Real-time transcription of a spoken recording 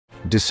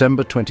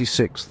December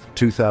 26,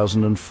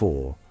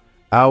 2004.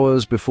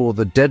 Hours before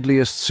the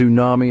deadliest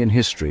tsunami in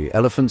history,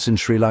 elephants in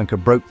Sri Lanka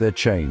broke their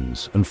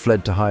chains and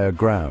fled to higher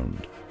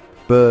ground.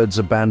 Birds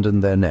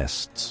abandoned their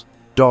nests.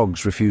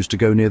 Dogs refused to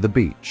go near the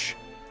beach.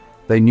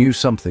 They knew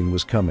something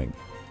was coming.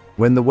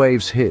 When the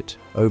waves hit,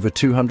 over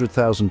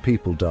 200,000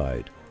 people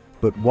died,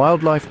 but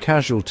wildlife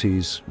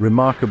casualties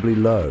remarkably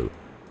low.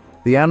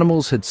 The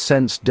animals had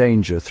sensed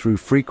danger through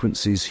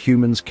frequencies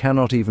humans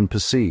cannot even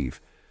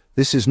perceive.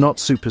 This is not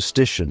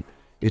superstition,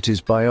 it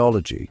is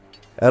biology.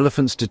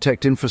 Elephants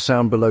detect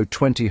infrasound below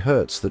 20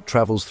 Hz that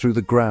travels through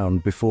the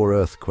ground before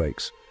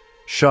earthquakes.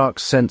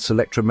 Sharks sense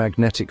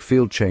electromagnetic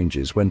field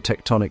changes when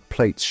tectonic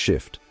plates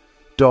shift.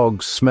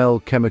 Dogs smell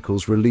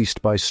chemicals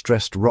released by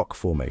stressed rock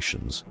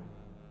formations.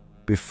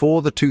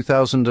 Before the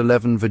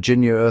 2011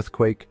 Virginia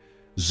earthquake,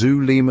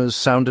 zoo lemurs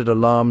sounded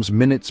alarms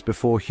minutes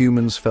before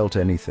humans felt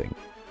anything.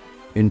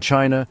 In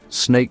China,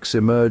 snakes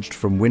emerged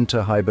from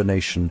winter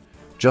hibernation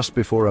just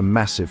before a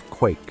massive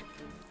quake.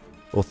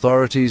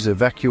 Authorities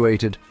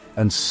evacuated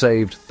and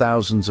saved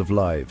thousands of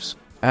lives.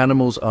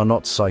 Animals are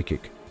not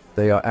psychic.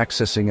 They are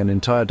accessing an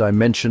entire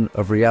dimension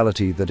of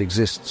reality that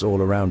exists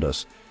all around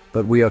us,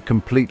 but we are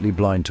completely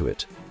blind to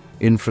it.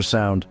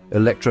 Infrasound,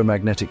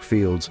 electromagnetic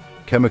fields,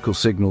 chemical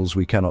signals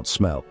we cannot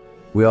smell.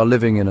 We are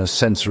living in a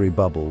sensory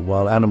bubble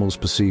while animals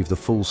perceive the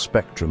full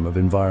spectrum of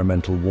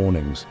environmental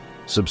warnings.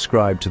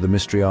 Subscribe to the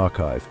Mystery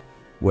Archive,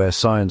 where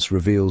science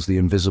reveals the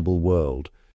invisible world.